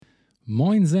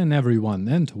Moinsen everyone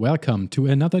and welcome to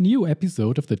another new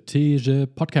episode of the These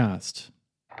podcast.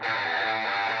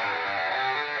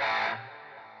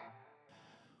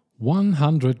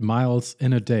 100 miles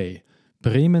in a day.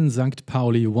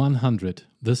 BremenSanktPauli 100.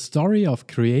 The story of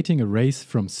creating a race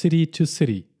from city to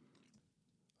city.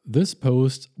 This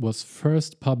post was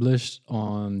first published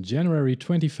on January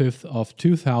 25th of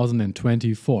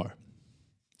 2024.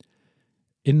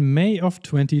 In May of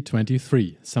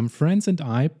 2023, some friends and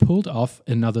I pulled off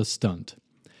another stunt.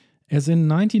 As in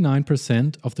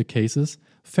 99% of the cases,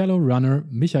 fellow runner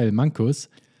Michael Mankus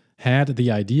had the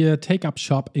idea take up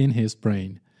shop in his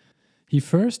brain. He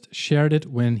first shared it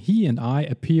when he and I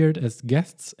appeared as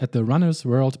guests at the Runner's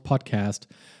World podcast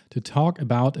to talk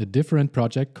about a different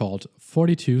project called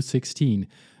 4216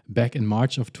 back in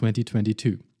March of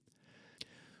 2022.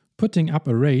 Putting up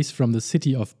a race from the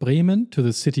city of Bremen to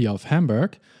the city of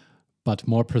Hamburg, but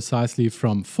more precisely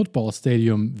from football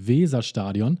stadium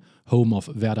Weserstadion, home of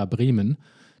Werder Bremen,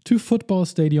 to football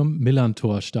stadium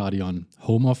Millantor Stadion,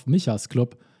 home of Micha's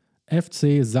club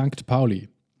FC St. Pauli.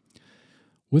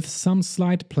 With some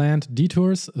slight planned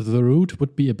detours, the route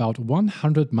would be about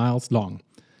 100 miles long.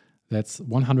 That's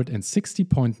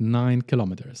 160.9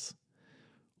 kilometers.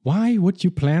 Why would you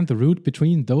plan the route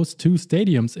between those two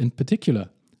stadiums in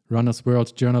particular? Runner's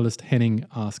World journalist Henning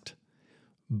asked.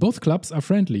 Both clubs are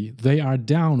friendly, they are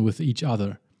down with each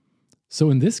other. So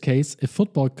in this case, a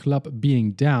football club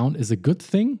being down is a good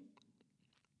thing?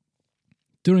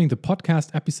 During the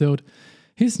podcast episode,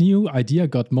 his new idea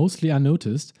got mostly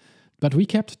unnoticed, but we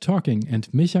kept talking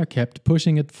and Micha kept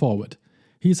pushing it forward.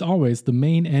 He's always the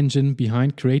main engine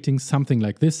behind creating something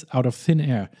like this out of thin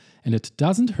air, and it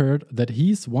doesn't hurt that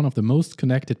he's one of the most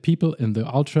connected people in the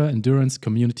ultra-endurance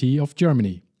community of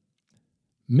Germany.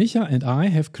 Micha and I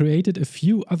have created a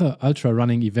few other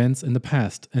ultra-running events in the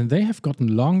past, and they have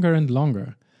gotten longer and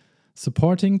longer.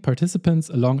 Supporting participants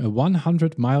along a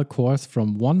 100-mile course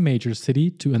from one major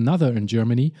city to another in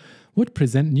Germany would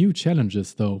present new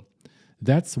challenges, though.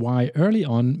 That's why early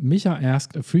on Micha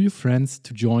asked a few friends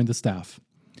to join the staff.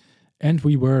 And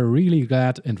we were really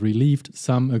glad and relieved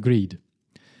some agreed.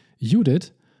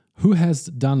 Judith, who has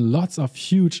done lots of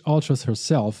huge ultras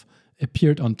herself,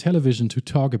 appeared on television to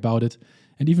talk about it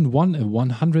and even won a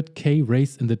 100k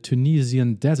race in the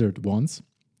Tunisian desert once.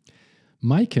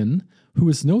 Maiken, who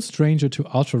is no stranger to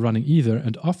ultra running either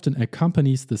and often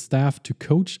accompanies the staff to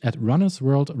coach at Runner's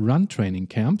World run training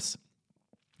camps.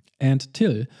 And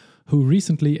Till, who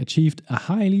recently achieved a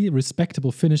highly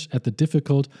respectable finish at the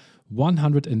difficult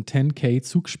 110k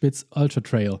Zugspitz Ultra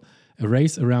Trail, a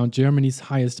race around Germany's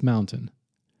highest mountain.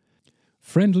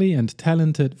 Friendly and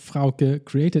talented Frauke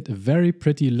created a very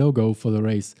pretty logo for the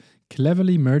race,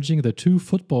 cleverly merging the two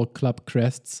football club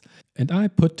crests, and I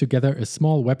put together a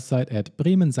small website at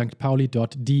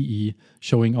BremenSanktPauli.de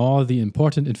showing all the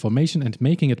important information and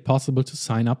making it possible to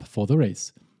sign up for the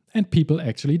race. And people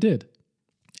actually did.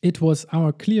 It was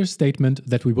our clear statement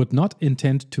that we would not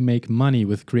intend to make money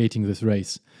with creating this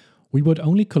race. We would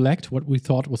only collect what we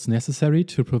thought was necessary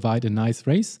to provide a nice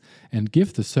race and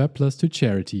give the surplus to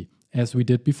charity, as we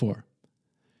did before.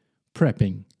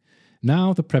 Prepping.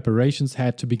 Now the preparations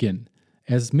had to begin.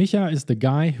 As Micha is the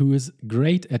guy who is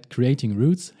great at creating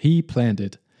routes, he planned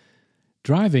it.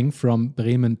 Driving from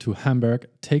Bremen to Hamburg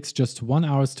takes just 1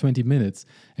 hour 20 minutes,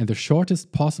 and the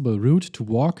shortest possible route to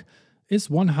walk is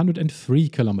 103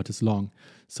 kilometers long.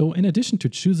 So in addition to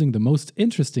choosing the most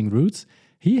interesting routes,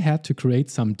 he had to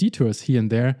create some detours here and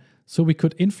there so we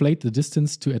could inflate the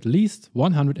distance to at least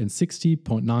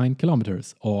 160.9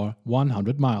 kilometers or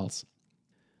 100 miles.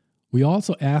 We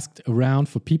also asked around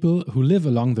for people who live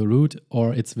along the route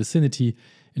or its vicinity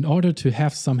in order to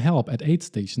have some help at aid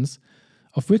stations,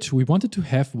 of which we wanted to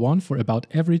have one for about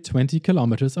every 20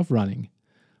 kilometers of running.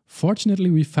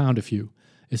 Fortunately, we found a few,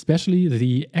 especially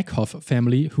the Eckhoff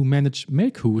family who manage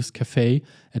Melkhuus Cafe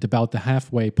at about the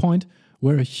halfway point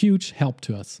were a huge help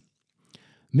to us.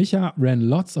 Micha ran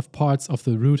lots of parts of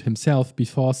the route himself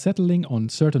before settling on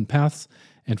certain paths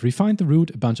and refined the route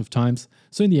a bunch of times,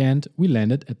 so in the end we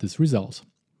landed at this result.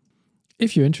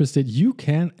 If you're interested, you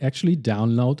can actually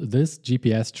download this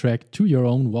GPS track to your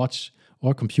own watch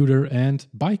or computer and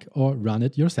bike or run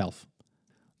it yourself.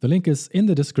 The link is in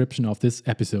the description of this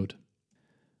episode.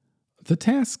 The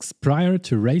tasks prior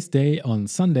to race day on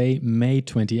Sunday, May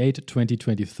 28,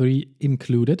 2023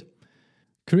 included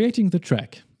creating the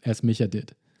track, as Micha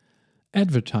did.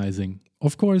 Advertising.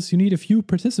 Of course, you need a few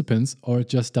participants or it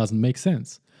just doesn't make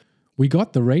sense. We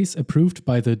got the race approved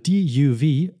by the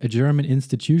DUV, a German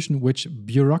institution which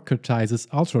bureaucratizes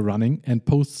ultra running and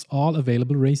posts all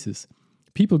available races.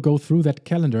 People go through that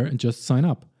calendar and just sign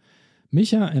up.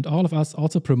 Micha and all of us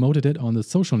also promoted it on the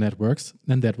social networks,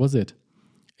 and that was it.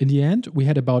 In the end, we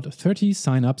had about 30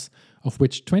 sign-ups, of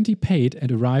which 20 paid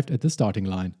and arrived at the starting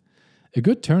line. A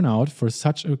good turnout for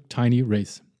such a tiny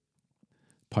race.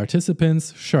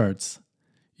 Participants' shirts.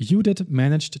 Judith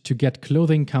managed to get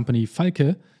clothing company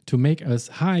Falke to make us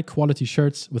high-quality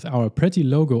shirts with our pretty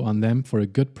logo on them for a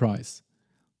good price.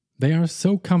 They are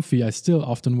so comfy I still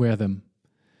often wear them.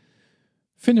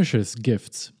 Finishers'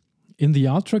 gifts. In the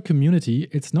ultra community,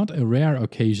 it's not a rare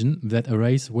occasion that a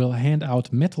race will hand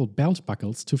out metal belt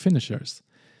buckles to finishers.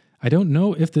 I don't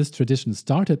know if this tradition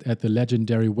started at the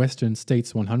legendary Western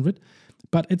States 100,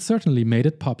 but it certainly made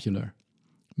it popular.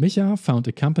 Micha found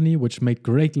a company which made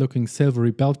great-looking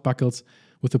silvery belt buckles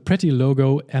with a pretty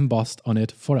logo embossed on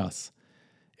it for us.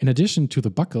 In addition to the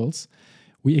buckles,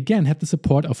 we again had the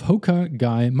support of Hoka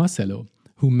guy Marcelo,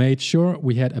 who made sure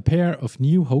we had a pair of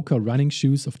new Hoka running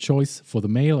shoes of choice for the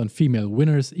male and female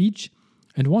winners each,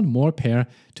 and one more pair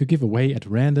to give away at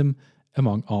random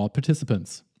among all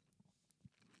participants.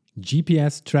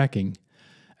 GPS tracking.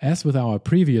 As with our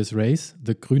previous race,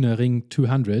 the Grüne Ring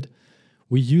 200,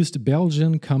 we used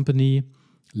Belgian company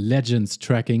Legends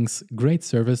Tracking's great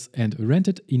service and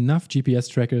rented enough GPS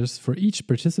trackers for each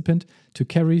participant to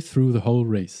carry through the whole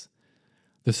race.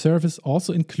 The service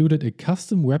also included a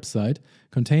custom website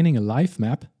containing a live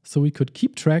map so we could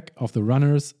keep track of the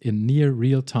runners in near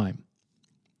real time.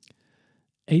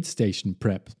 Aid station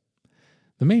prep.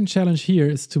 The main challenge here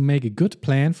is to make a good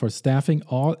plan for staffing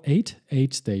all 8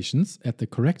 aid stations at the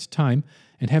correct time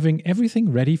and having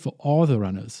everything ready for all the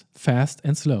runners, fast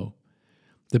and slow.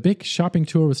 The big shopping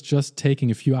tour was just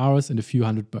taking a few hours and a few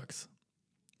 $100.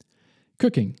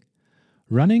 Cooking.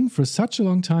 Running for such a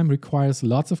long time requires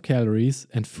lots of calories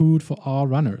and food for all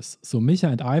runners, so Micha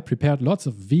and I prepared lots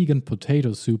of vegan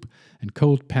potato soup and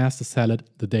cold pasta salad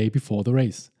the day before the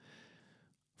race.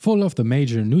 Full of the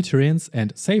major nutrients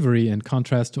and savory in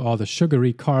contrast to all the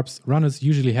sugary carbs runners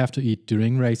usually have to eat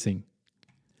during racing.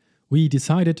 We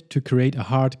decided to create a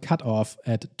hard cutoff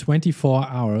at 24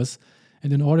 hours,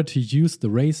 and in order to use the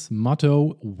race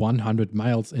motto 100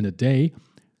 miles in a day,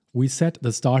 we set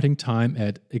the starting time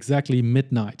at exactly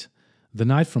midnight, the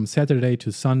night from Saturday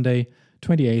to Sunday,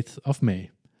 28th of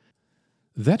May.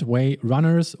 That way,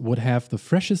 runners would have the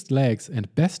freshest legs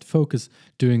and best focus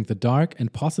during the dark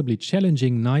and possibly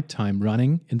challenging nighttime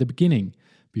running in the beginning,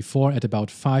 before at about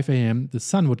 5 a.m. the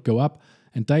sun would go up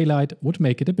and daylight would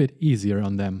make it a bit easier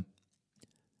on them.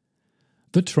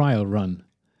 The trial run.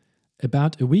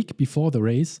 About a week before the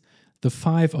race, the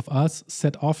 5 of us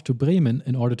set off to Bremen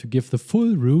in order to give the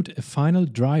full route a final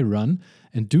dry run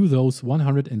and do those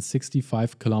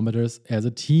 165 kilometers as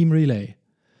a team relay.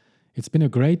 It's been a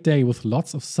great day with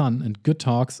lots of sun and good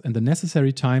talks and the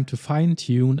necessary time to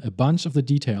fine-tune a bunch of the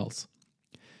details.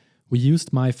 We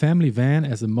used my family van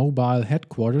as a mobile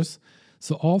headquarters,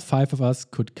 so all 5 of us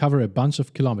could cover a bunch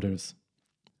of kilometers.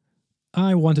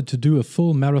 I wanted to do a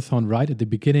full marathon right at the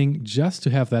beginning just to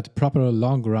have that proper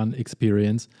long run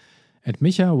experience, and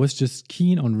Micha was just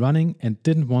keen on running and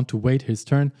didn't want to wait his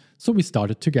turn, so we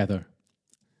started together.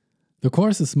 The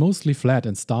course is mostly flat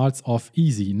and starts off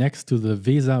easy next to the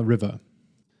Weser River,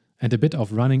 and a bit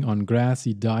of running on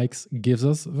grassy dikes gives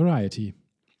us variety.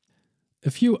 A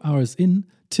few hours in,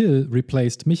 Till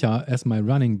replaced Micha as my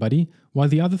running buddy, while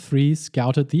the other 3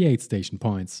 scouted the aid station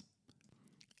points.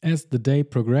 As the day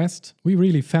progressed, we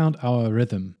really found our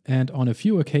rhythm, and on a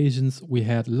few occasions we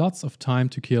had lots of time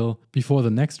to kill before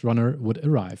the next runner would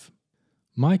arrive.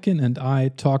 Maiken and I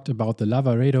talked about the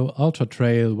Lavaredo Ultra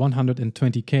Trail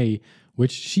 120k,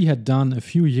 which she had done a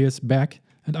few years back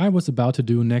and I was about to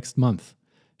do next month.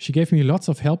 She gave me lots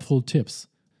of helpful tips,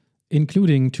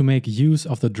 including to make use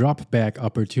of the drop bag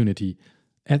opportunity.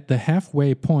 At the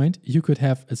halfway point, you could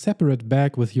have a separate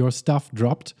bag with your stuff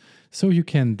dropped, so you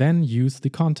can then use the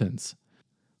contents.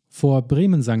 For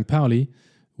BremenSanktPauli,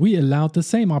 we allowed the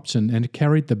same option and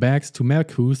carried the bags to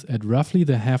Merkhus at roughly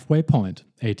the halfway point,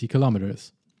 80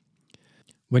 kilometers.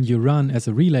 When you run as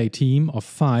a relay team of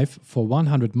 5 for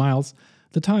 100 miles,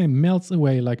 the time melts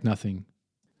away like nothing.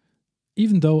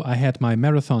 Even though I had my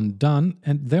marathon done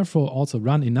and therefore also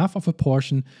run enough of a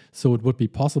portion so it would be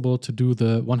possible to do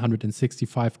the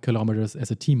 165 kilometers as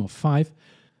a team of 5,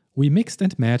 we mixed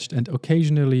and matched and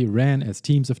occasionally ran as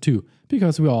teams of 2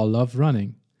 because we all love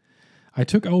running. I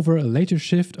took over a later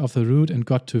shift of the route and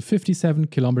got to 57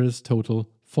 kilometers total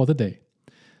for the day.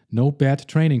 No bad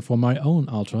training for my own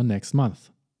ultra next month.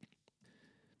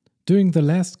 During the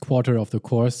last quarter of the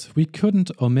course, we couldn't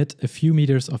omit a few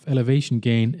meters of elevation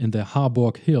gain in the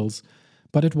Harburg Hills,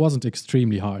 but it wasn't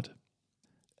extremely hard.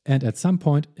 And at some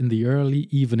point in the early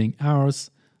evening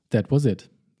hours, that was it.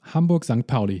 Hamburg-St.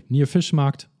 Pauli, near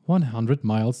Fischmarkt, 100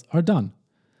 miles are done.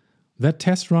 That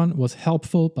test run was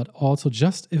helpful, but also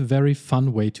just a very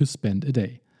fun way to spend a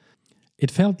day. It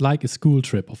felt like a school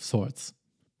trip of sorts.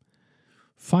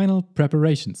 Final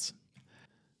preparations.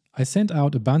 I sent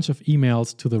out a bunch of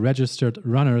emails to the registered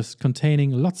runners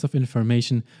containing lots of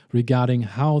information regarding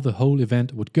how the whole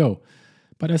event would go,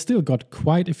 but I still got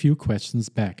quite a few questions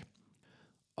back.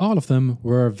 All of them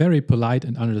were very polite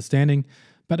and understanding,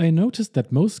 but I noticed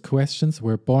that most questions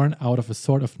were born out of a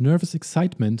sort of nervous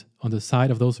excitement on the side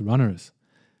of those runners.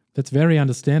 That's very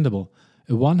understandable.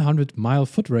 A 100-mile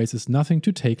foot race is nothing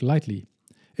to take lightly.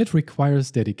 It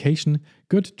requires dedication,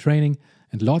 good training,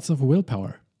 and lots of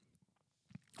willpower.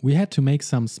 We had to make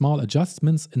some small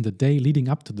adjustments in the day leading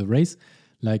up to the race,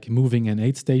 like moving an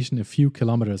aid station a few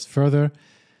kilometers further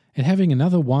and having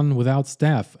another one without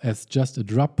staff as just a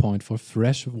drop point for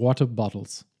fresh water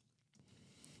bottles.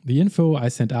 The info I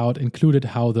sent out included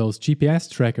how those GPS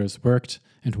trackers worked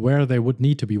and where they would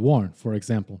need to be worn, for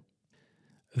example.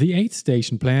 The aid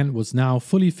station plan was now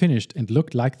fully finished and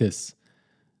looked like this.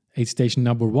 Aid station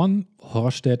number 1,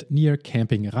 Horstedt near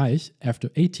Camping Reich, after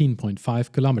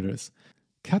 18.5 kilometers,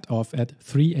 cut off at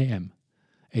 3 a.m.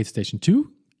 Aid station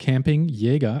 2, Camping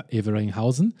Jäger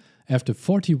Everinghausen, after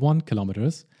 41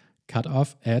 kilometers, cut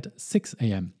off at 6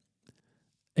 a.m.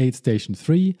 Aid station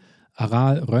 3,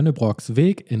 Aral Rönnebrocks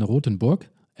Weg in Rothenburg,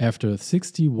 after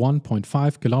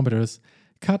 61.5 kilometers,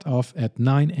 cut off at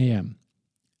 9 a.m.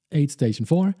 Aid station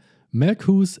 4,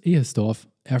 Melkhus Ehesdorf,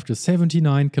 after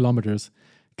 79 kilometers,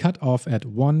 cut off at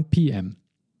 1 p.m.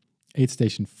 Aid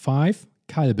station 5,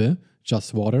 Kalbe,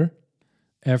 just water,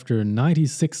 after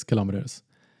 96 kilometers.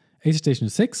 Aid station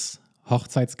 6,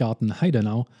 Hochzeitsgarten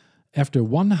Heidenau, after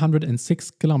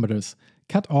 106 kilometers,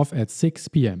 cut off at 6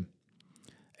 p.m.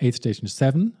 Aid station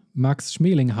 7, Max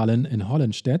Schmelinghallen in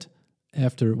Hollenstedt,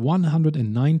 after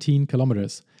 119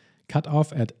 kilometers, cut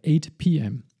off at 8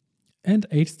 p.m. And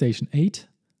aid station 8,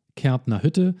 Kärntner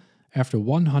Hütte, after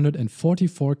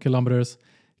 144 kilometers,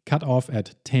 cut off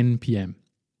at 10 p.m.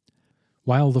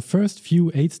 While the first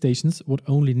few aid stations would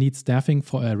only need staffing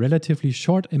for a relatively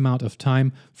short amount of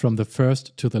time from the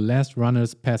first to the last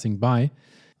runners passing by,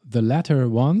 the latter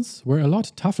ones were a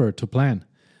lot tougher to plan.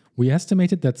 We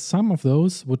estimated that some of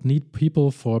those would need people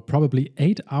for probably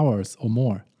 8 hours or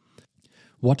more.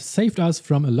 What saved us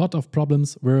from a lot of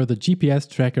problems were the GPS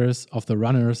trackers of the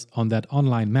runners on that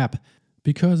online map,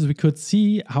 because we could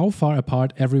see how far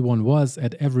apart everyone was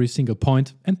at every single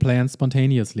point and plan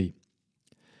spontaneously.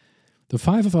 The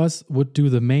 5 of us would do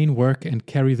the main work and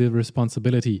carry the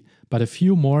responsibility, but a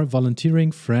few more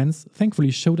volunteering friends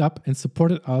thankfully showed up and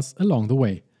supported us along the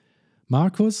way.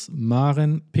 Markus,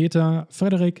 Maren, Peter,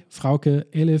 Frederik, Frauke,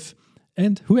 Elif,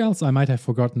 and who else I might have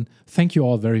forgotten, thank you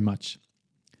all very much.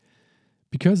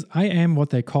 Because I am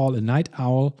what they call a night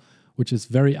owl, which is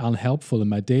very unhelpful in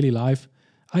my daily life,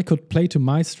 I could play to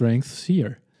my strengths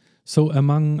here. So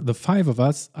among the 5 of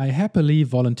us, I happily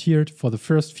volunteered for the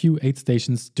first few aid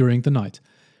stations during the night.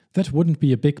 That wouldn't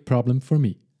be a big problem for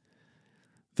me.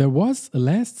 There was a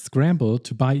last scramble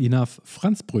to buy enough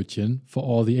Franzbrötchen for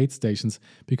all the aid stations,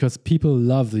 because people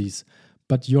love these,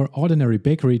 but your ordinary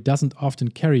bakery doesn't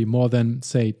often carry more than,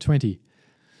 say, 20.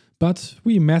 But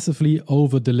we massively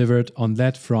over-delivered on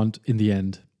that front in the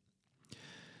end.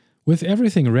 With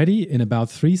everything ready in about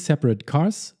 3 separate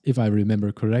cars, if I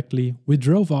remember correctly, we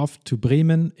drove off to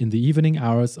Bremen in the evening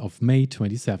hours of May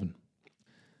 27.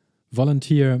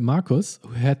 Volunteer Markus,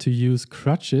 who had to use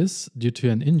crutches due to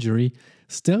an injury,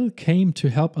 still came to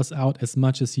help us out as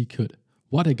much as he could.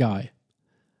 What a guy!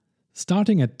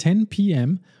 Starting at 10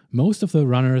 p.m., most of the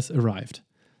runners arrived.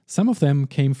 Some of them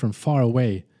came from far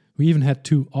away. We even had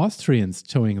 2 Austrians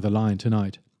towing the line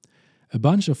tonight. A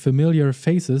bunch of familiar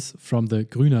faces from the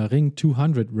Grüner Ring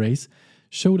 200 race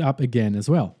showed up again as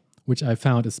well, which I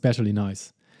found especially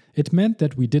nice. It meant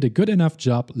that we did a good enough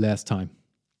job last time.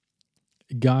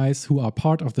 Guys who are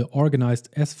part of the organized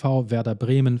SV Werder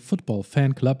Bremen football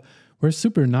fan club were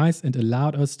super nice and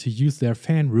allowed us to use their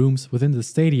fan rooms within the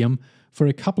stadium for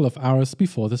a couple of hours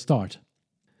before the start.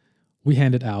 We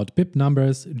handed out bib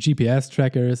numbers, GPS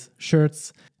trackers,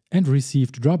 shirts, and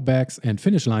received drop bags and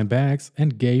finish line bags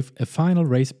and gave a final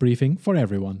race briefing for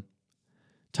everyone.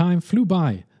 Time flew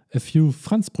by, a few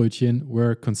Franzbrötchen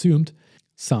were consumed,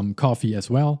 some coffee as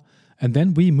well, and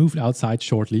then we moved outside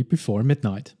shortly before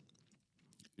midnight.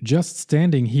 Just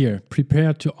standing here,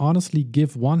 prepared to honestly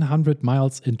give 100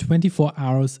 miles in 24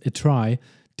 hours a try,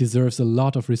 deserves a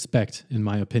lot of respect, in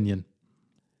my opinion.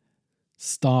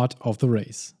 Start of the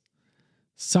race.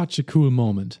 Such a cool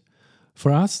moment.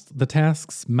 For us, the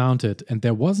tasks mounted and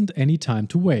there wasn't any time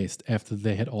to waste after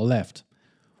they had all left.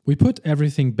 We put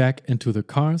everything back into the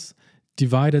cars,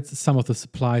 divided some of the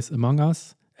supplies among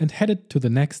us, and headed to the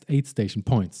next aid station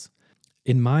points.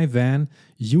 In my van,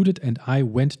 Judith and I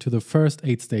went to the first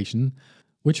aid station,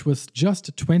 which was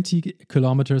just 20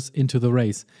 kilometers into the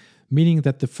race, meaning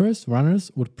that the first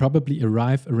runners would probably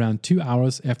arrive around 2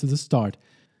 hours after the start,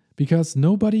 because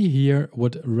nobody here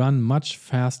would run much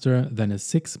faster than a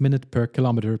 6-minute per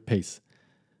kilometer pace.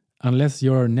 Unless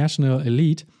you're national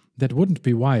elite, that wouldn't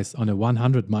be wise on a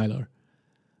 100-miler.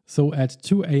 So at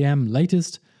 2 a.m.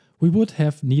 latest, we would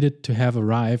have needed to have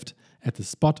arrived at the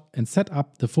spot and set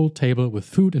up the full table with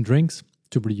food and drinks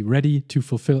to be ready to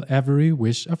fulfill every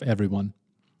wish of everyone.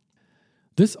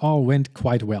 This all went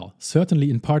quite well, certainly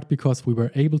in part because we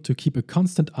were able to keep a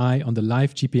constant eye on the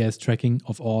live GPS tracking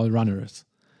of all runners.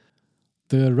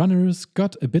 The runners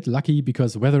got a bit lucky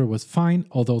because weather was fine,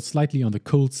 although slightly on the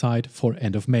cold side for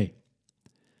end of May.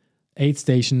 Aid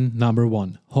station number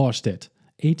 1, Horstedt,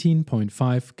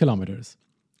 18.5 kilometers.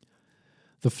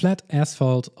 The flat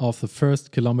asphalt of the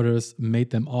first kilometers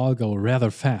made them all go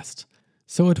rather fast.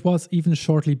 So it was even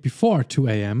shortly before 2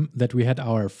 a.m. that we had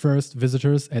our first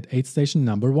visitors at aid station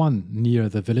number 1 near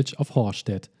the village of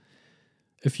Horstedt.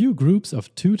 A few groups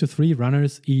of 2 to 3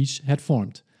 runners each had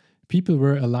formed. People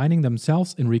were aligning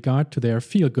themselves in regard to their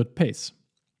feel-good pace.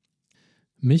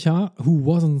 Micha, who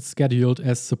wasn't scheduled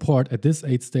as support at this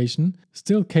aid station,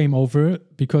 still came over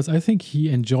because I think he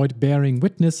enjoyed bearing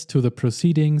witness to the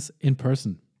proceedings in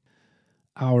person.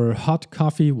 Our hot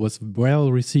coffee was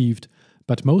well received,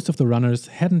 but most of the runners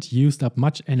hadn't used up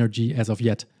much energy as of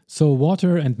yet, so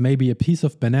water and maybe a piece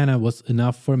of banana was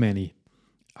enough for many.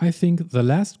 I think the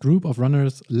last group of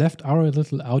runners left our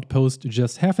little outpost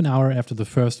just half an hour after the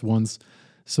first ones,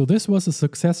 so this was a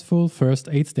successful first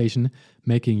aid station,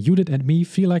 making Judith and me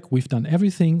feel like we've done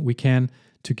everything we can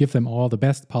to give them all the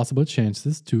best possible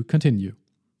chances to continue.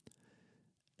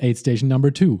 Aid station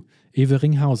number 2,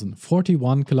 Everinghausen,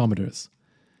 41 kilometers.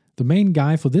 The main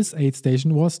guy for this aid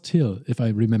station was Till, if I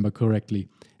remember correctly,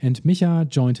 and Micha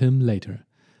joined him later.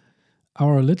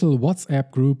 Our little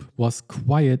WhatsApp group was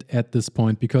quiet at this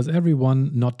point because everyone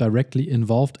not directly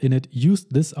involved in it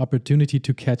used this opportunity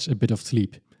to catch a bit of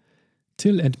sleep.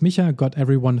 Till and Micha got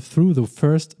everyone through the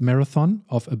first marathon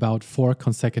of about 4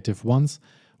 consecutive ones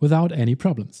without any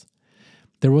problems.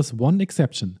 There was one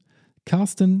exception.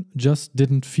 Carsten just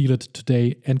didn't feel it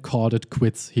today and called it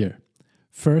quits here.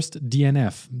 First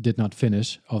DNF did not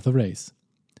finish of the race.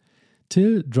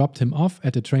 Till dropped him off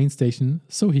at a train station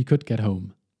so he could get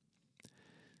home.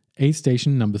 Aid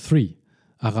station number 3,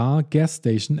 Arar gas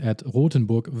station at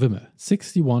Rothenburg-Wimme,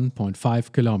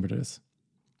 61.5 kilometers.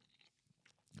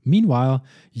 Meanwhile,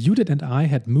 Judith and I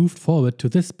had moved forward to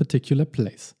this particular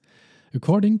place.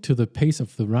 According to the pace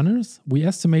of the runners, we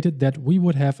estimated that we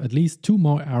would have at least 2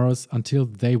 more hours until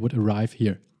they would arrive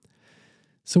here.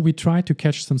 So we tried to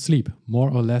catch some sleep, more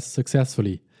or less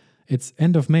successfully. It's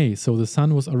end of May, so the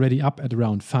sun was already up at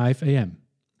around 5 a.m.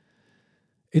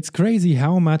 It's crazy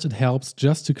how much it helps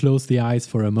just to close the eyes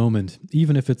for a moment,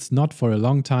 even if it's not for a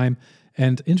long time,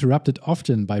 and interrupted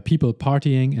often by people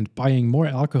partying and buying more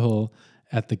alcohol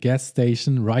at the gas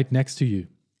station right next to you.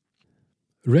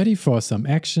 Ready for some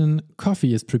action,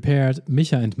 coffee is prepared,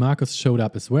 Micha and Markus showed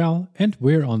up as well, and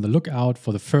we're on the lookout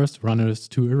for the first runners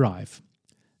to arrive.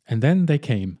 And then they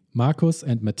came, Markus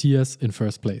and Matthias in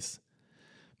first place.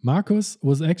 Markus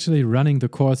was actually running the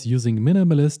course using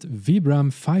minimalist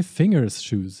Vibram 5 fingers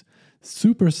shoes.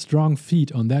 Super strong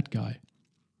feet on that guy.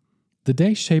 The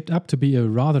day shaped up to be a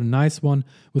rather nice one,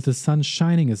 with the sun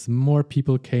shining as more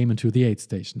people came into the aid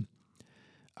station.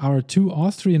 Our 2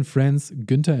 Austrian friends,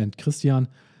 Günther and Christian,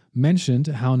 mentioned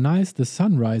how nice the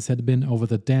sunrise had been over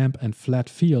the damp and flat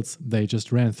fields they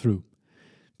just ran through.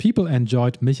 People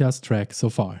enjoyed Micha's track so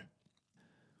far.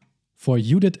 For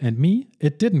Judith and me,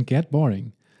 it didn't get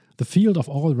boring. The field of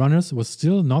all runners was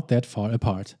still not that far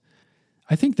apart.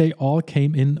 I think they all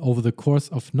came in over the course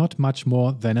of not much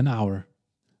more than an hour.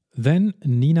 Then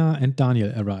Nina and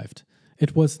Daniel arrived.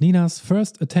 It was Nina's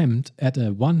first attempt at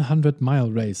a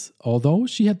 100-mile race, although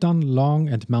she had done long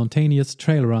and mountainous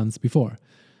trail runs before.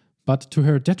 But to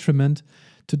her detriment,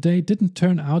 today didn't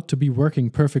turn out to be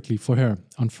working perfectly for her,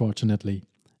 unfortunately.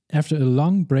 After a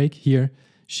long break here,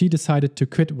 she decided to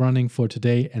quit running for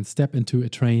today and step into a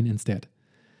train instead.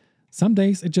 Some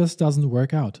days it just doesn't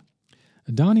work out.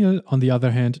 Daniel, on the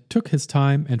other hand, took his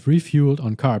time and refueled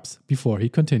on carbs before he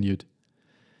continued.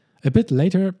 A bit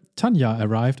later, Tanya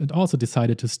arrived and also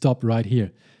decided to stop right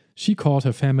here. She called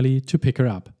her family to pick her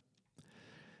up.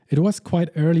 It was quite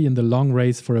early in the long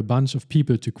race for a bunch of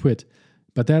people to quit,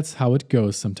 but that's how it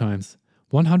goes sometimes.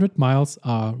 100 miles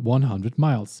are 100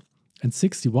 miles. and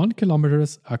 61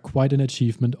 kilometers are quite an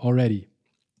achievement already.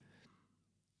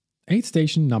 Aid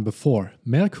station number 4,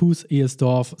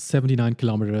 Melkhus-Ehersdorf, 79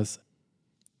 kilometers.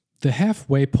 The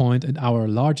halfway point and our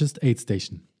largest aid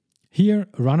station. Here,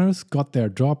 runners got their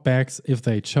drop bags if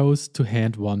they chose to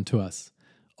hand one to us.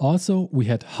 Also, we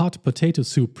had hot potato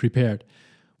soup prepared,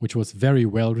 which was very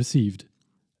well received.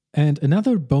 And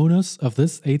another bonus of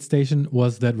this aid station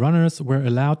was that runners were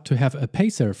allowed to have a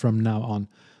pacer from now on.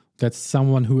 That's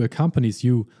someone who accompanies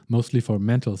you, mostly for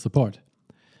mental support.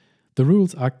 The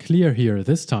rules are clear here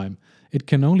this time. It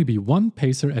can only be one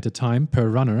pacer at a time per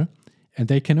runner, and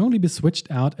they can only be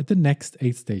switched out at the next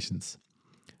aid stations.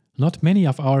 Not many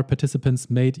of our participants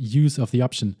made use of the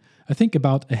option. I think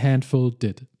about a handful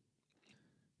did.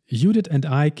 Judith and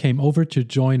I came over to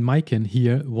join Maiken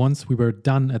here once we were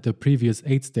done at the previous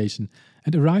aid station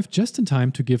and arrived just in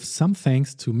time to give some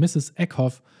thanks to Mrs.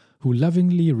 Eckhoff, who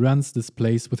lovingly runs this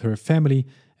place with her family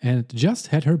and just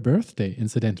had her birthday,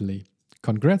 incidentally.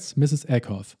 Congrats, Mrs.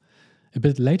 Eckhoff. A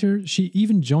bit later, she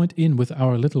even joined in with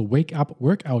our little wake-up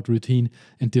workout routine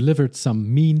and delivered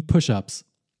some mean push-ups.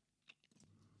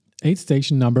 Aid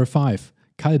station number 5,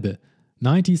 Kalbe,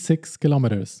 96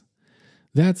 kilometers.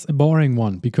 That's a boring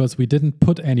one because we didn't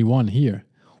put anyone here.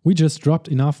 We just dropped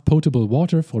enough potable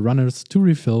water for runners to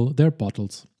refill their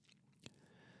bottles.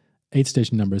 Aid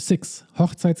station number 6,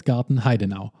 Hochzeitsgarten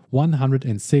Heidenau,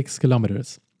 106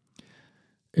 kilometers.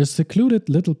 A secluded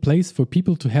little place for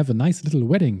people to have a nice little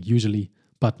wedding usually,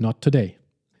 but not today.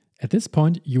 At this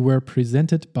point, you were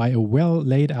presented by a well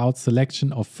laid out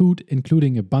selection of food,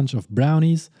 including a bunch of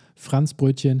brownies,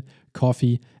 Franzbrötchen,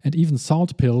 coffee, and even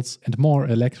salt pills and more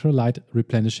electrolyte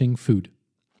replenishing food.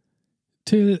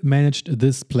 Till managed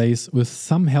this place with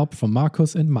some help from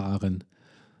Markus and Maren.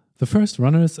 The first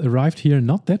runners arrived here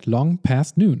not that long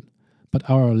past noon, but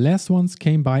our last ones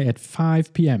came by at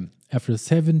 5 p.m. after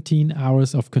 17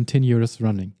 hours of continuous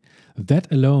running.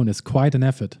 That alone is quite an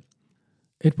effort.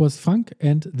 It was Frank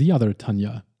and the other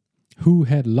Tanja, who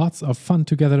had lots of fun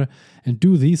together and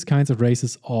do these kinds of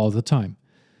races all the time.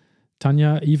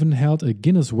 Tanja even held a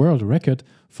Guinness World Record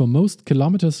for most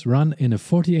kilometers run in a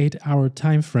 48-hour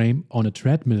time frame on a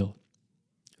treadmill.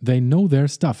 They know their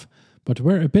stuff, but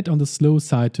were a bit on the slow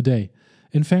side today.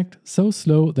 In fact, so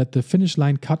slow that the finish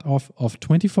line cutoff of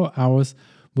 24 hours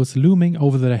was looming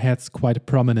over their heads quite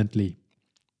prominently.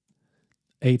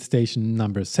 Aid station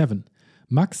number 7.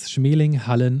 Max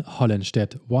Schmeling-Hallen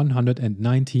Hollenstedt,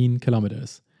 119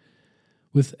 kilometers.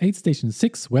 With aid station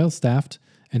 6 well staffed,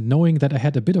 and knowing that I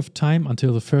had a bit of time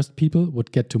until the first people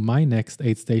would get to my next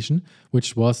aid station,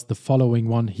 which was the following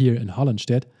one here in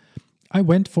Hollenstedt, I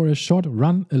went for a short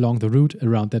run along the route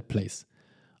around that place.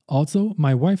 Also,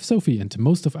 my wife Sophie and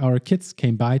most of our kids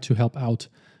came by to help out,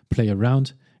 play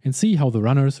around, and see how the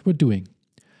runners were doing.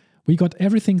 We got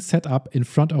everything set up in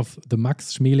front of the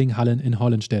Max Schmeling-Hallen in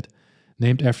Hollenstedt,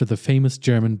 named after the famous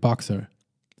German boxer.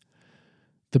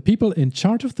 The people in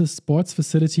charge of the sports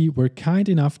facility were kind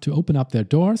enough to open up their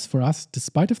doors for us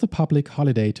despite of the public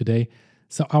holiday today,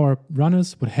 so our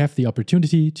runners would have the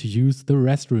opportunity to use the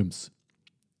restrooms.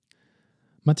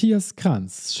 Matthias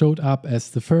Kranz showed up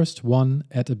as the first one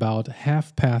at about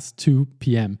 2:30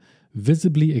 p.m.,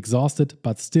 visibly exhausted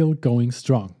but still going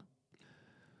strong.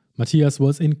 Matthias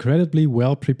was incredibly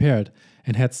well prepared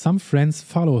and had some friends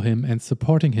follow him and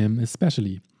supporting him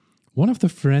especially. One of the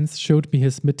friends showed me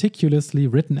his meticulously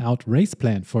written out race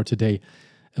plan for today,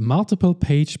 a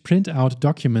multiple-page print-out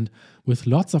document with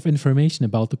lots of information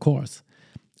about the course.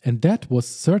 And that was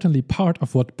certainly part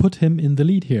of what put him in the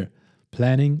lead here.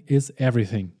 Planning is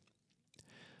everything.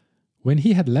 When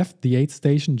he had left the aid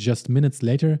station just minutes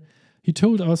later, he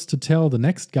told us to tell the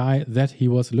next guy that he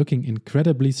was looking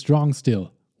incredibly strong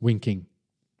still, winking.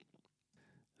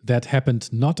 That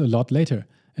happened not a lot later.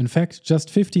 In fact, just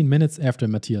 15 minutes after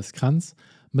Matthias Kranz,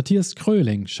 Matthias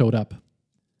Kröling showed up.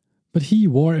 But he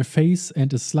wore a face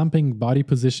and a slumping body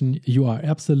position you are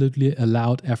absolutely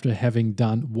allowed after having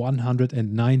done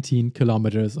 119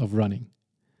 kilometers of running.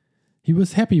 He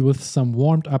was happy with some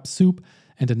warmed up soup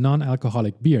and a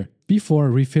non-alcoholic beer,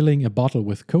 before refilling a bottle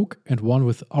with Coke and one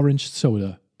with orange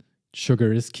soda.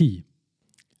 Sugar is key.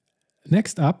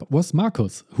 Next up was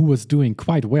Markus, who was doing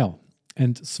quite well,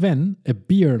 and Sven, a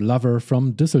beer lover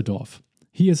from Düsseldorf.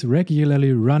 He is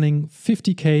regularly running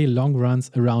 50k long runs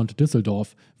around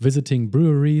Düsseldorf, visiting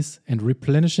breweries and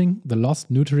replenishing the lost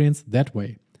nutrients that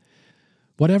way.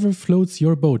 Whatever floats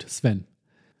your boat, Sven.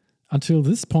 Until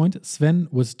this point, Sven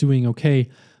was doing okay,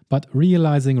 but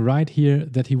realizing right here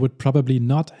that he would probably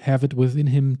not have it within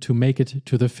him to make it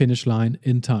to the finish line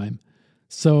in time.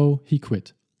 So he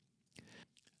quit.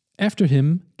 After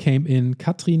him came in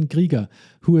Katrin Grieger,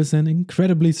 who is an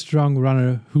incredibly strong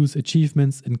runner whose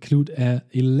achievements include a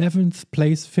 11th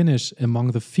place finish among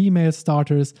the female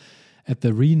starters at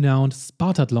the renowned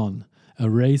Spartathlon, a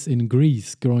race in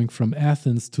Greece going from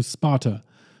Athens to Sparta,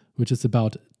 which is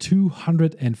about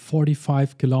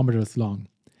 245 kilometers long.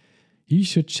 You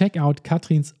should check out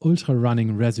Katrin's ultra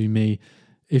running resume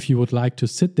if you would like to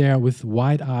sit there with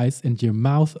wide eyes and your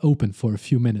mouth open for a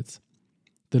few minutes.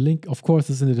 The link, of course,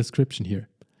 is in the description here.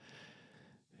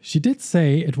 She did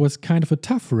say it was kind of a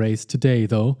tough race today,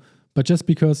 though, but just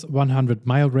because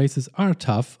 100-mile races are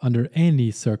tough under any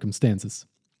circumstances.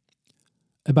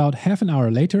 About half an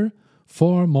hour later,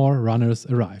 4 more runners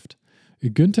arrived.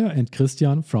 Günther and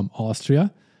Christian from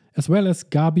Austria, as well as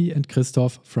Gabi and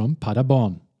Christoph from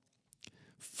Paderborn.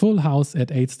 Full house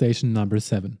at aid station number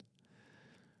 7.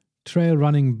 Trail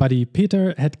running buddy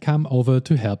Peter had come over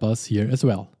to help us here as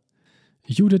well.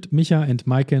 Judith, Micha and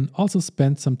Maiken also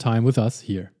spent some time with us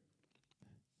here.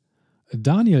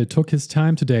 Daniel took his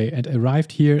time today and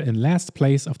arrived here in last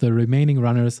place of the remaining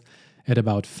runners at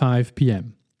about 5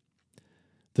 p.m.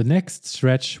 The next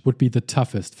stretch would be the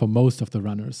toughest for most of the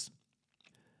runners.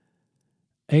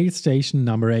 Aid station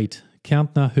number 8,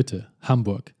 Kärntner Hütte,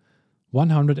 Hamburg,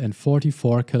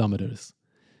 144 kilometers.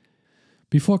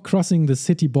 Before crossing the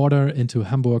city border into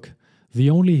Hamburg, the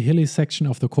only hilly section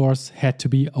of the course had to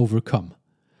be overcome.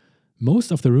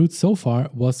 Most of the route so far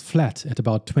was flat at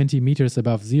about 20 meters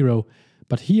above zero,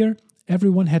 but here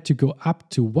everyone had to go up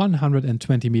to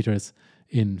 120 meters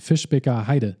in Fischbecker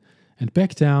Heide and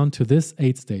back down to this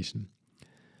aid station.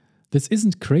 This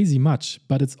isn't crazy much,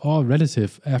 but it's all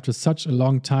relative after such a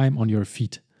long time on your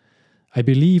feet. I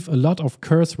believe a lot of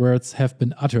curse words have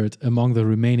been uttered among the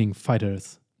remaining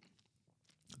fighters.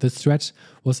 The stretch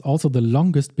was also the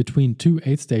longest between 2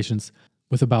 aid stations,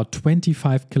 with about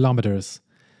 25 kilometers.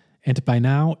 And by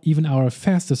now, even our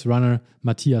fastest runner,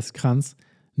 Matthias Kranz,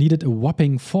 needed a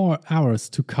whopping 4 hours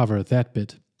to cover that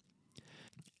bit.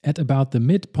 At about the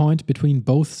midpoint between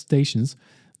both stations,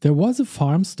 there was a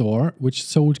farm store which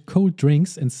sold cold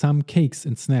drinks and some cakes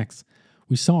and snacks.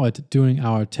 We saw it during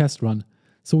our test run,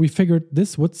 so we figured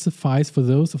this would suffice for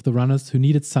those of the runners who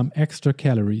needed some extra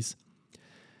calories.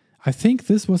 I think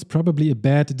this was probably a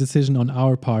bad decision on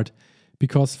our part,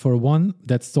 because for one,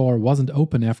 that store wasn't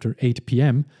open after 8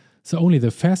 p.m., so only the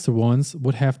faster ones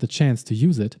would have the chance to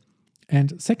use it.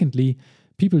 And secondly,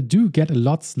 people do get a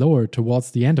lot slower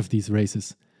towards the end of these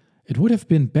races. It would have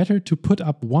been better to put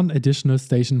up one additional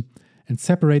station and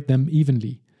separate them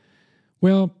evenly.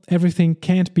 Well, everything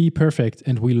can't be perfect,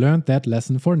 and we learned that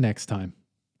lesson for next time.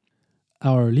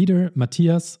 Our leader,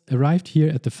 Matthias, arrived here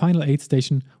at the final aid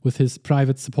station with his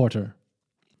private supporter.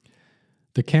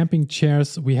 The camping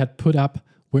chairs we had put up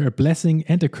were a blessing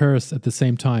and a curse at the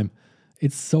same time.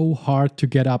 It's so hard to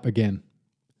get up again.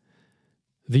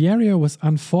 The area was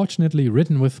unfortunately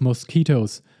ridden with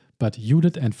mosquitoes, but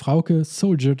Judith and Frauke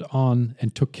soldiered on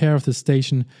and took care of the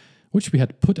station, which we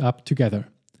had put up together.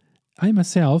 I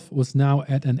myself was now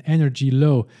at an energy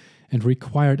low and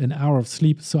required an hour of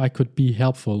sleep so I could be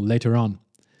helpful later on.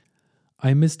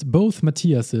 I missed both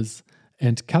Matthias's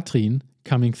and Katrin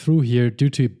coming through here due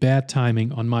to bad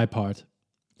timing on my part.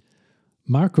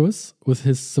 Markus, with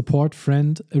his support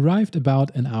friend, arrived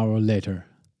about an hour later.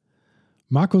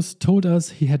 Markus told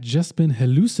us he had just been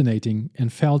hallucinating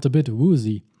and felt a bit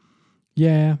woozy.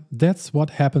 Yeah, that's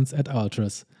what happens at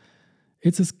ultras.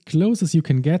 It's as close as you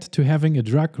can get to having a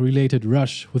drug-related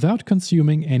rush without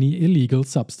consuming any illegal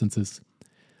substances.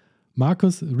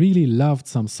 Markus really loved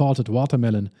some salted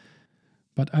watermelon,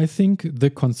 but I think the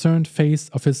concerned face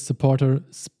of his supporter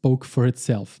spoke for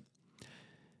itself.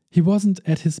 He wasn't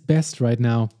at his best right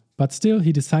now, but still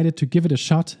he decided to give it a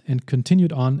shot and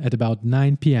continued on at about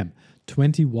 9 p.m.,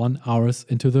 21 hours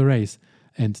into the race,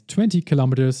 and 20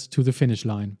 kilometers to the finish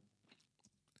line.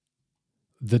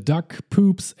 The duck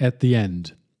poops at the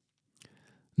end.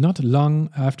 Not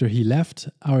long after he left,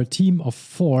 our team of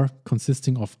 4,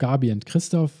 consisting of Gabi and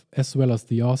Christoph, as well as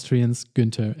the Austrians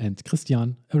Günther and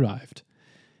Christian, arrived.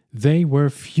 They were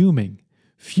fuming,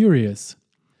 furious,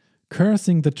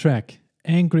 cursing the track,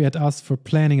 angry at us for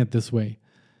planning it this way.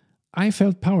 I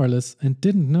felt powerless and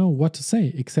didn't know what to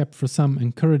say except for some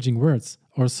encouraging words,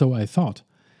 or so I thought.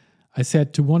 I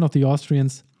said to one of the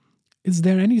Austrians, "Is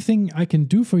there anything I can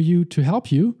do for you to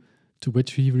help you?" To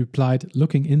which he replied,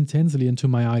 looking intensely into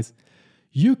my eyes,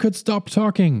 "You could stop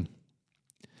talking."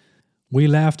 We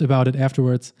laughed about it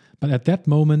afterwards, but at that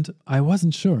moment I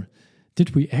wasn't sure.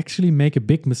 Did we actually make a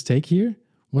big mistake here?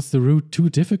 Was the route too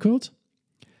difficult?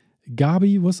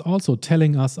 Gabi was also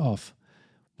telling us off.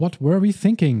 What were we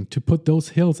thinking to put those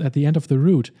hills at the end of the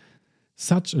route?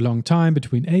 Such a long time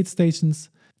between aid stations,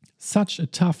 such a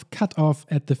tough cut-off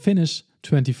at the finish,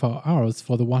 24 hours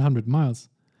for the 100 miles.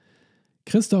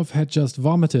 Christoph had just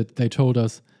vomited, they told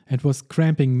us, and was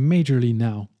cramping majorly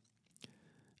now.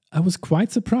 I was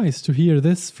quite surprised to hear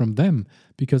this from them,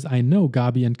 because I know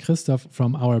Gabi and Christoph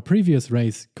from our previous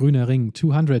race, Grüner Ring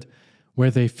 200,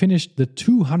 where they finished the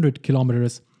 200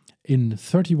 kilometers in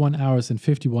 31 hours and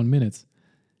 51 minutes.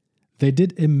 They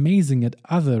did amazing at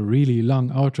other really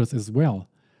long ultras as well.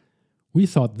 We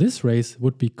thought this race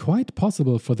would be quite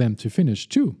possible for them to finish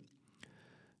too.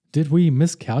 Did we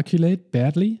miscalculate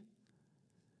badly?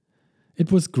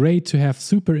 It was great to have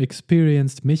super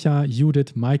experienced Micha,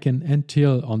 Judith, Maiken and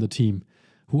Till on the team,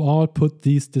 who all put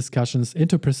these discussions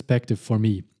into perspective for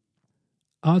me.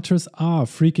 Ultras are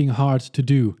freaking hard to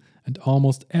do, and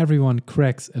almost everyone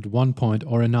cracks at one point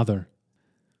or another.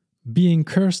 Being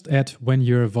cursed at when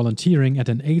you're volunteering at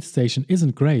an aid station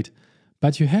isn't great,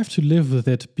 but you have to live with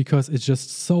it because it's just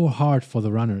so hard for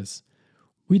the runners.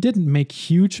 We didn't make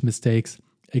huge mistakes,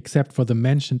 except for the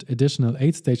mentioned additional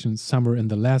aid stations somewhere in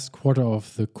the last quarter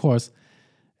of the course,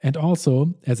 and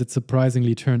also, as it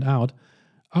surprisingly turned out,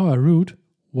 our route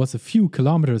was a few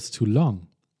kilometers too long.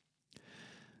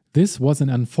 This was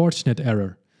an unfortunate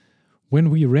error. When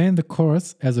we ran the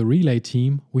course as a relay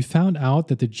team, we found out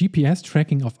that the GPS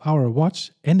tracking of our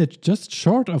watch ended just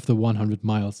short of the 100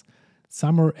 miles,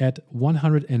 somewhere at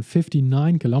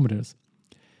 159 kilometers.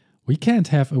 We can't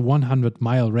have a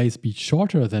 100-mile race be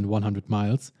shorter than 100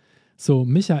 miles, so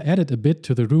Micha added a bit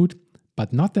to the route,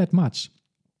 but not that much.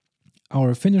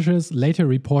 Our finishers later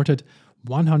reported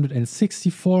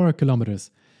 164 kilometers,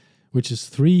 which is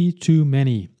 3 too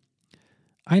many.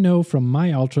 I know from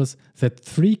my ultras that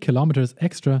 3 kilometers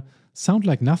extra sound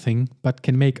like nothing, but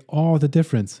can make all the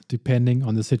difference depending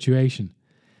on the situation.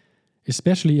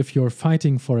 Especially if you're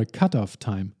fighting for a cutoff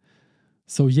time.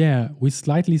 So yeah, we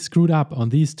slightly screwed up on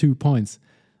these 2 points,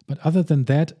 but other than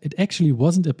that, it actually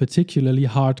wasn't a particularly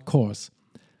hard course.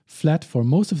 Flat for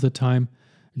most of the time,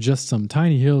 just some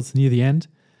tiny hills near the end,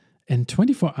 and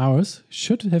 24 hours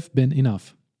should have been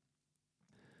enough.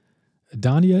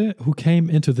 Daniel, who came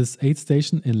into this aid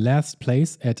station in last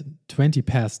place at 20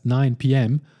 past 9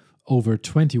 p.m., over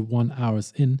 21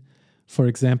 hours in, for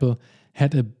example,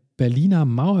 had a Berliner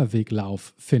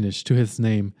Mauerweglauf finish to his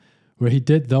name, where he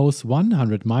did those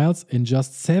 100 miles in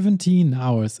just 17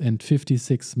 hours and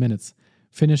 56 minutes,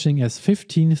 finishing as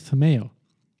 15th male.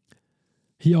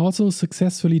 He also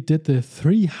successfully did the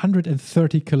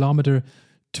 330-kilometer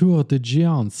Tour de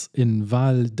Géants in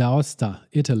Val d'Aosta,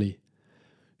 Italy.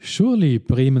 Surely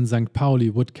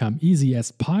BremenSanktPauli would come easy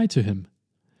as pie to him.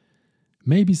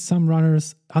 Maybe some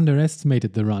runners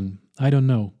underestimated the run, I don't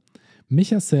know.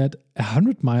 Micha said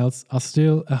 100 miles are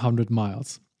still 100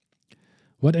 miles.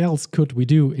 What else could we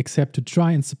do except to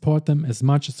try and support them as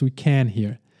much as we can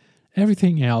here?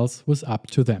 Everything else was up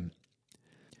to them.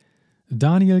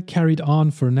 Daniel carried on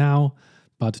for now,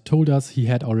 but told us he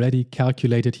had already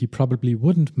calculated he probably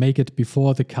wouldn't make it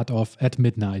before the cutoff at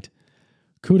midnight.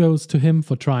 Kudos to him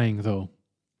for trying, though.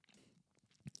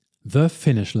 The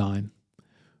finish line.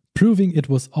 Proving it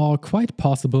was all quite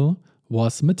possible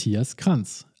was Matthias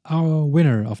Kranz, our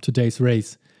winner of today's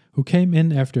race, who came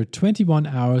in after 21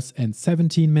 hours and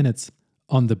 17 minutes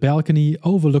on the balcony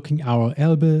overlooking our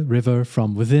Elbe River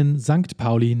from within Sankt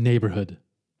Pauli neighborhood.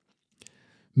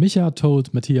 Micha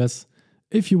told Matthias,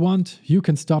 "If you want, you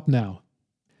can stop now."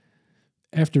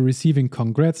 After receiving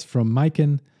congrats from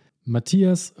Maiken,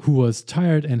 Matthias, who was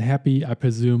tired and happy, I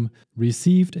presume,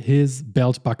 received his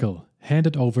belt buckle,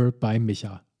 handed over by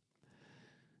Micha.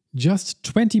 Just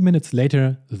 20 minutes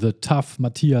later, the tough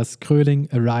Matthias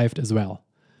Kröling arrived as well.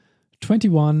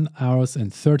 21 hours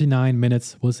and 39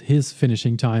 minutes was his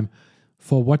finishing time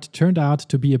for what turned out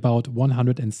to be about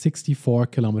 164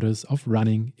 kilometers of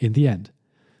running in the end.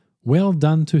 Well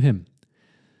done to him.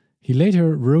 He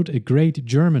later wrote a great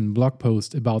German blog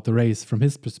post about the race from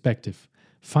his perspective.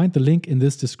 Find the link in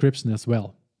this description as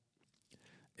well.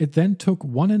 It then took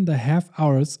 1.5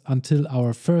 hours until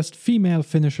our first female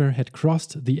finisher had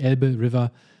crossed the Elbe River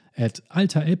at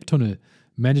Alter Elbtunnel,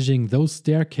 managing those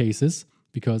staircases,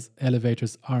 because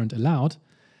elevators aren't allowed,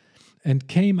 and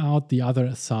came out the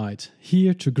other side,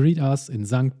 here to greet us in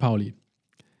Sankt Pauli.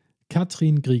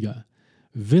 Katrin Grieger,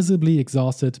 visibly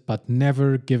exhausted but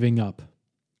never giving up.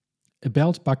 A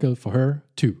belt buckle for her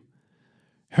too.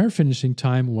 Her finishing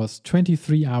time was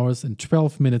 23 hours and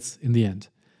 12 minutes in the end.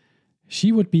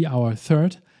 She would be our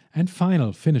third and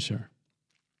final finisher.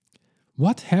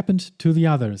 What happened to the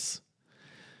others?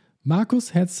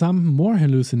 Markus had some more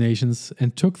hallucinations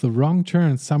and took the wrong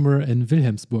turn somewhere in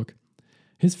Wilhelmsburg.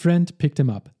 His friend picked him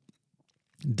up.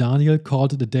 Daniel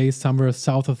called it a day somewhere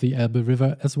south of the Elbe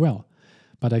River as well,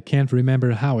 but I can't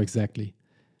remember how exactly.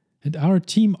 And our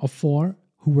team of 4,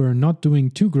 who were not doing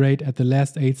too great at the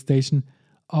last aid station,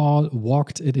 all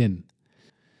walked it in.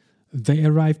 They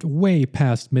arrived way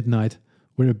past midnight,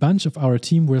 where a bunch of our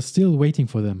team were still waiting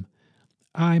for them.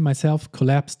 I myself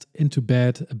collapsed into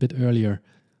bed a bit earlier,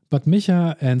 but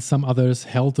Micha and some others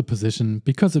held the position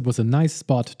because it was a nice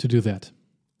spot to do that.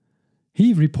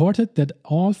 He reported that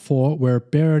all 4 were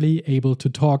barely able to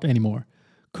talk anymore,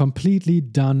 completely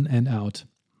done and out.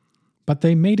 But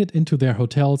they made it into their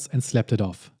hotels and slept it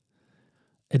off.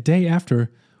 A day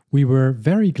after, we were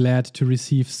very glad to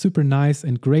receive super nice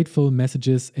and grateful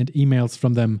messages and emails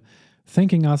from them,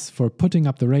 thanking us for putting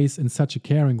up the race in such a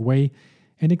caring way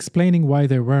and explaining why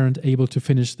they weren't able to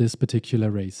finish this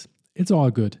particular race. It's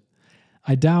all good.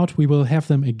 I doubt we will have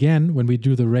them again when we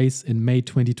do the race in May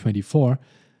 2024,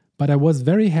 but I was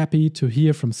very happy to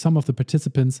hear from some of the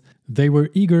participants they were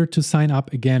eager to sign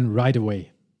up again right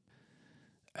away.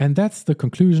 And that's the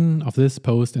conclusion of this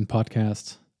post and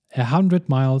podcast. 100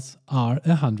 miles are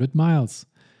 100 miles.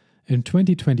 In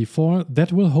 2024,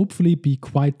 that will hopefully be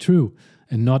quite true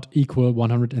and not equal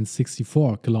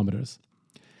 164 kilometers.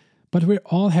 But we're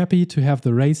all happy to have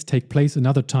the race take place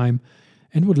another time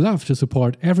and would love to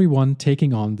support everyone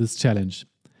taking on this challenge.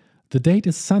 The date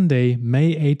is Sunday,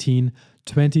 May 18,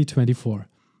 2024.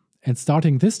 And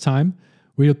starting this time,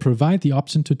 we'll provide the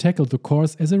option to tackle the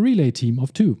course as a relay team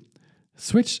of 2.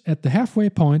 Switch at the halfway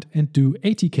point and do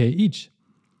 80k each.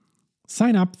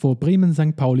 Sign up for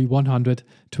BremenSanktPauli 100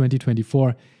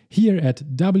 2024 here at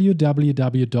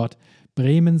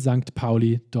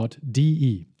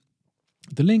www.BremenSanktPauli.de.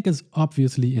 The link is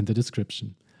obviously in the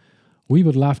description. We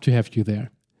would love to have you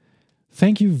there.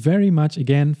 Thank you very much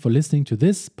again for listening to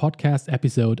this podcast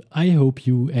episode. I hope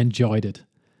you enjoyed it.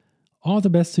 All the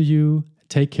best to you.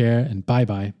 Take care and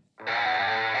bye-bye.